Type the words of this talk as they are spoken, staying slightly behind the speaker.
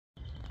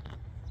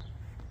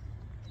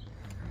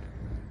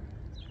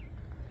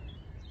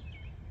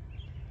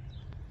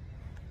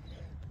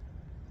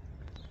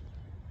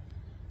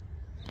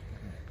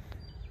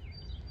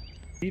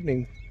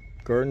Evening,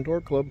 Garden Tour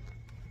Club.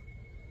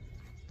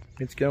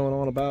 It's going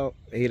on about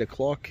 8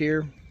 o'clock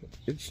here.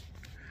 It's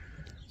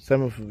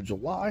 7th of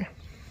July.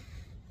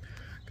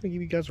 Gonna give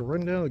you guys a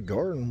rundown of the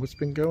garden, what's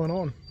been going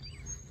on.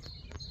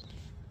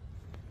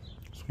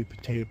 Sweet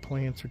potato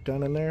plants are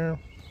done in there.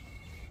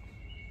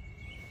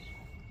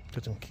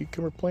 Got some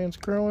cucumber plants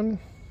growing.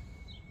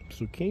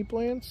 Zucchini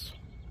plants.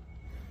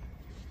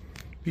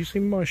 If you see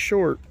my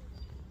short,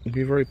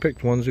 we've already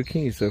picked one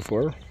zucchini so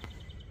far.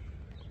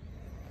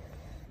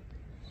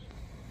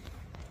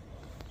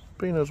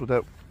 Everybody knows what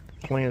that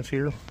plant's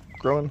here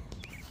growing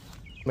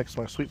next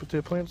to my sweet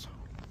potato plants.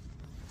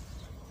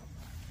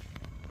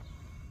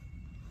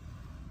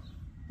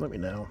 Let me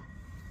know.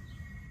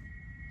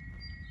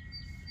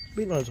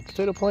 Be known as a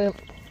potato plant,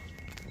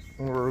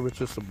 or if it's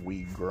just a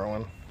weed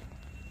growing.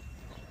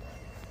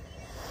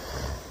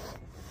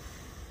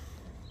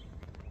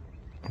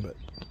 But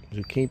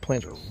zucchini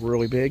plants are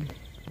really big.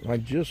 I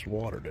just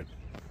watered it.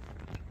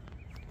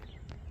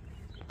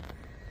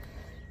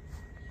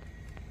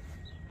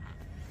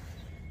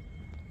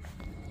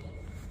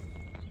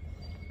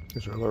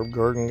 Here's our herb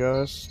garden,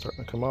 guys,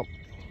 starting to come up.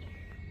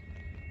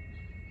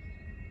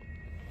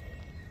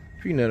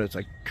 If you notice,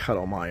 I cut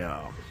all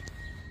my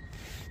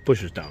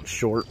bushes down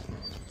short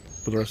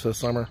for the rest of the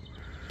summer.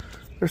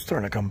 They're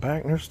starting to come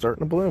back and they're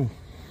starting to bloom.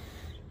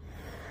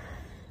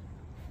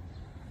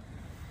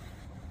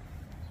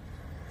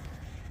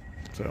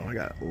 So I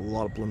got a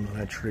lot of blooms on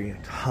that tree.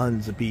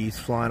 Tons of bees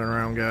flying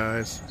around,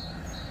 guys.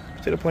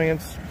 Potato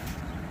plants.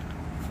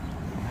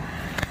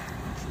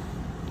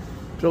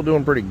 Still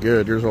doing pretty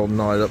good. Yours all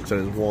knotted up because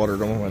I just watered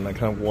them, and I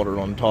kind of watered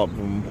on top of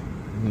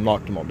them,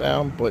 knocked them all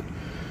down, but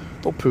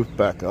they'll poof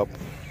back up.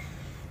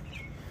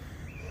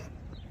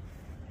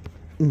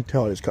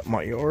 Until I just cut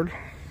my yard.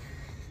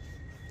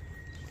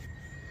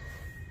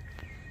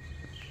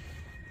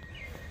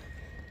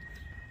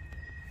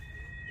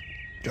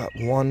 Got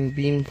one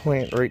bean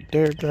plant right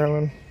there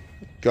growing.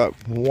 Got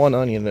one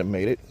onion that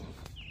made it.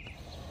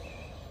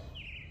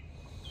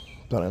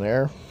 Done in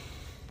there.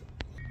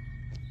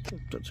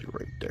 That's it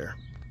right there.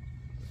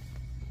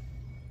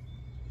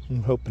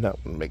 I'm hoping that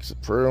one makes it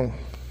through.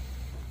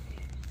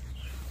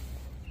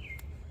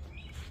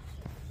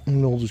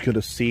 And we'll just get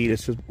a seed.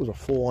 This was a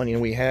full onion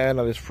we had.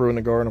 I just threw in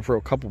the garden for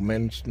a couple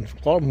minutes, and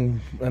a lot of them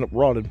ended up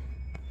rotted.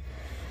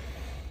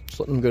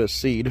 Just letting them get a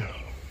seed.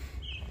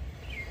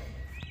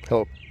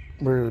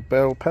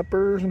 Bell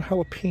peppers and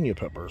jalapeno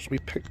peppers. We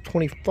picked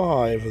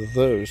 25 of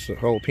those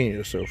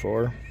jalapenos so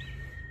far.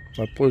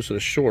 So I posted a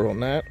short on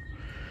that.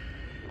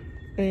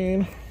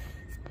 And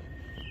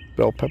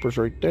bell peppers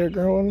right there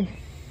growing.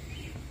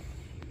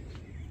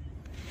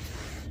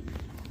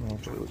 I'll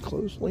look really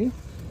closely.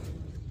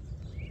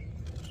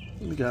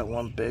 We got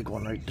one big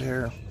one right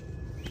there.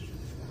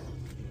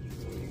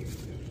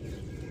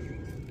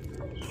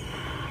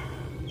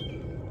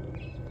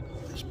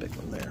 This big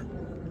one there.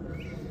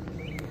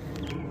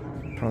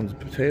 Tons of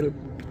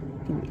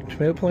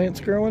tomato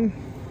plants growing.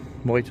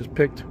 Molly just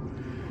picked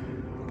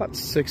about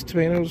 6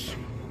 tomatoes,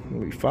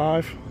 maybe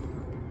 5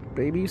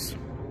 babies.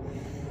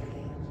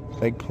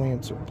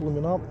 Eggplants are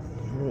blooming up,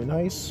 really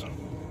nice.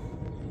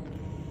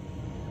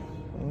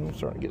 I'm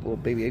starting to get little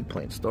baby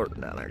eggplants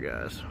starting down there,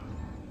 guys.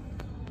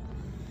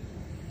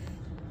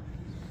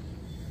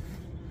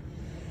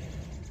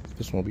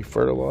 This one will be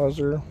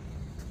fertilizer.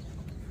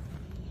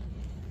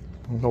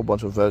 A whole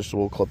bunch of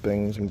vegetable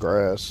clippings and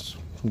grass,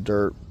 some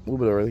dirt, a little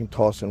bit of everything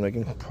tossed in,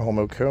 making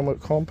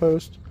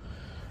compost.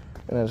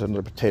 And there's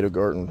another potato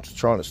garden just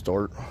trying to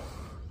start.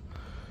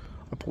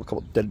 I pulled a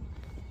couple dead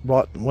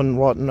one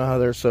rotten out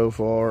of there so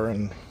far,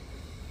 and the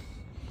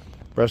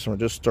rest of them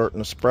are just starting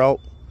to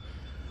sprout.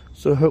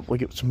 So hopefully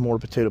get some more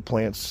potato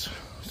plants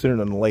sooner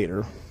than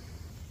later.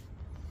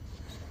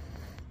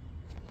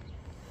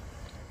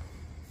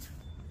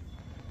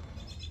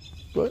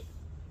 But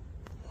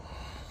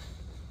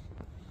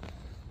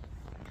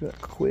got a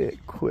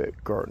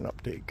quick garden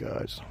update,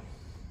 guys.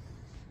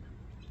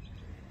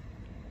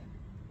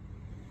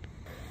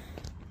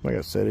 Like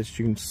I said, it's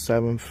June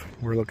 7th.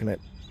 We're looking at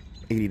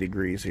 80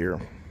 degrees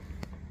here.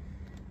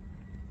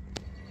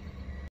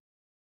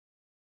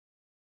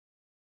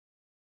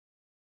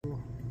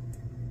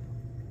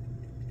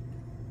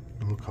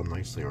 Look how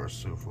nice they are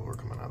so far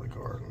coming out of the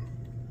garden.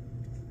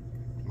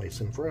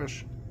 Nice and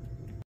fresh.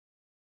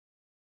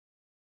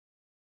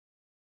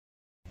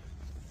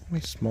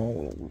 Nice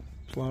small little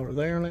flower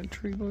there on that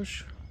tree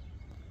bush.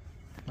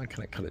 I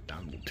kind of cut it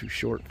down a little too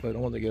short, but I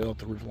don't want to get it off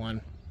the roof line.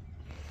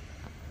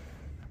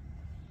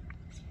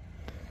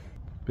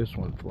 This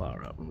one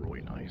flowered up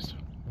really nice.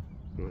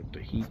 But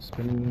the heat's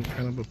been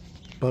kind of a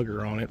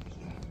bugger on it.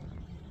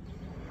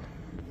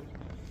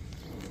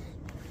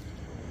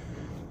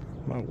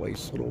 My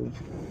waste little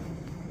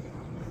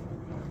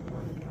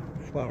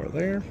flower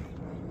there.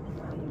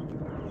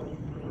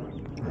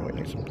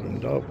 Really nice and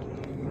bloomed up.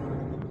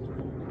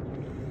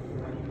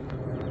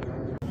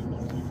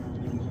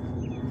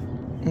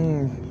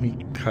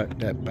 We cut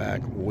that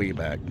back, way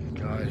back.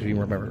 Guys, you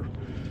remember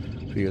a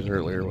few years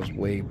earlier, it was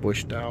way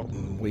bushed out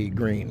and way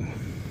green.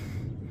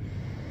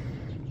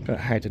 Gonna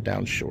hang it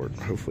down short.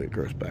 Hopefully it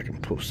grows back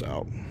and poofs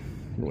out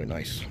really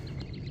nice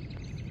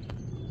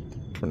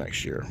for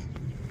next year.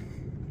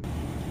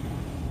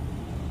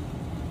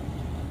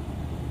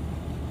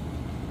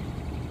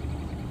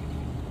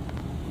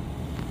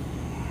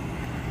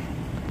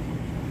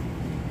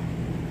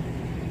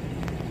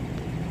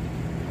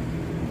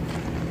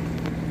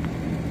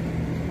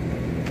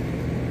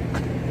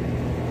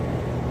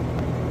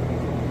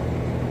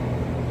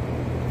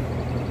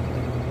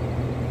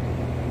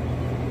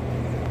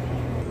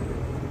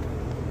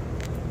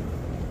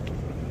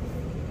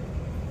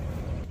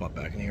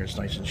 Back in here, it's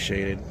nice and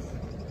shaded.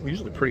 We're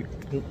usually pretty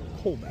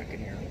cold back in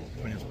here.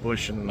 I mean, it's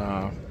bush and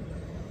all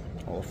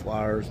the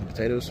flowers and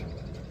potatoes.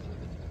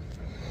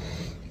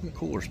 The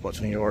cooler spots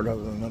in the yard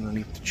other than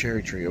underneath the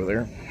cherry tree over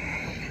there.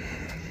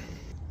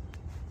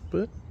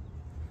 But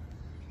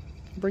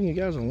I'll bring you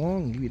guys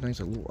along and give you a nice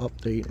little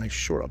update, nice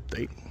short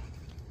update.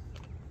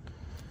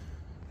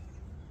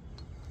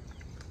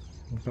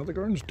 How the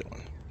garden's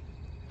doing.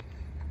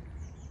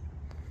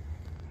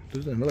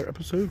 This is another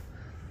episode.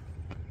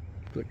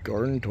 The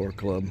Garden Tour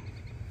Club.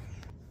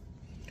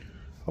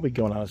 I'll be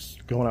going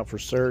out for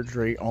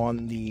surgery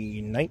on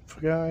the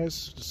 9th,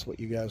 guys. Just to let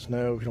you guys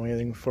know, if you don't need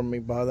anything from me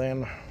by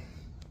then,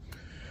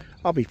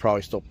 I'll be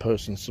probably still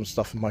posting some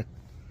stuff in my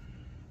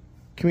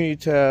community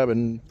tab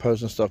and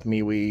posting stuff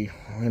MeWe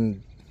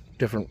in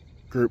different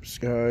groups,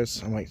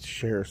 guys. I might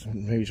share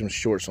maybe some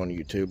shorts on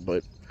YouTube,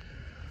 but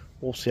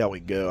we'll see how we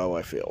go, how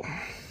I feel.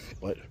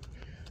 But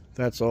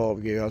that's all.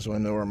 If you guys want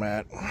to know where I'm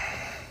at.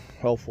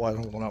 Health-wise,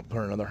 I'm going out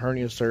for another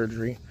hernia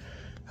surgery.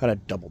 Had a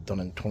double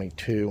done in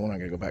 22, and I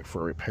gotta go back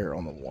for a repair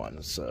on the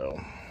 1.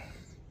 So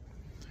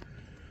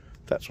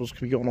that's what's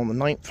gonna be going on the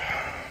 9th.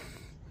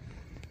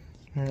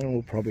 And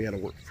we'll probably out of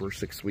work for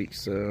 6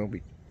 weeks, so I'll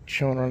be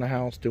chilling around the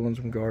house, doing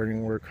some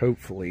gardening work.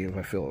 Hopefully, if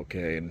I feel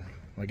okay, and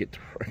I get to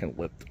freaking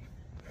lift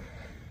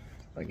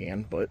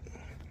again. But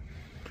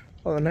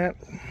other than that,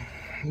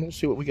 we'll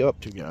see what we get up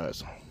to,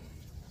 guys.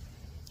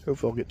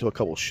 Hopefully, I'll get to a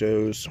couple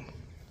shows.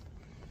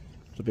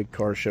 There's a big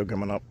car show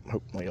coming up.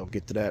 Hopefully I'll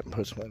get to that and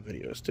post some of the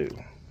videos too.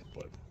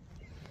 But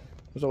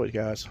as always,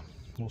 guys,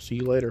 we'll see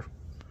you later.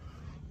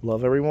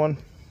 Love everyone.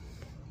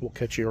 We'll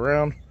catch you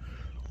around.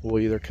 We'll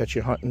either catch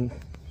you hunting,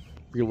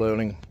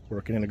 reloading,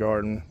 working in the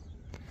garden.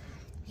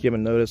 If you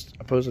haven't noticed,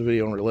 I posted a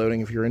video on reloading.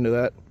 If you're into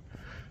that,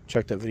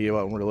 check that video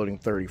out on reloading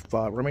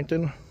 35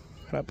 Remington.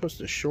 And I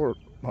posted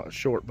not a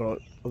short, but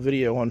a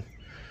video on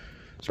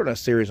starting a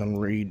series on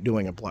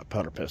redoing a black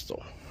powder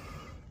pistol.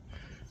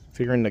 If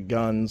you're into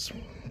guns,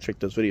 check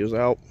those videos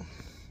out.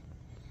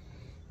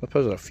 I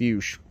posted a few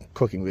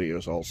cooking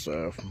videos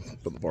also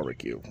for the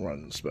barbecue,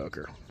 running the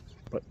smoker.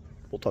 But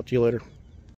we'll talk to you later.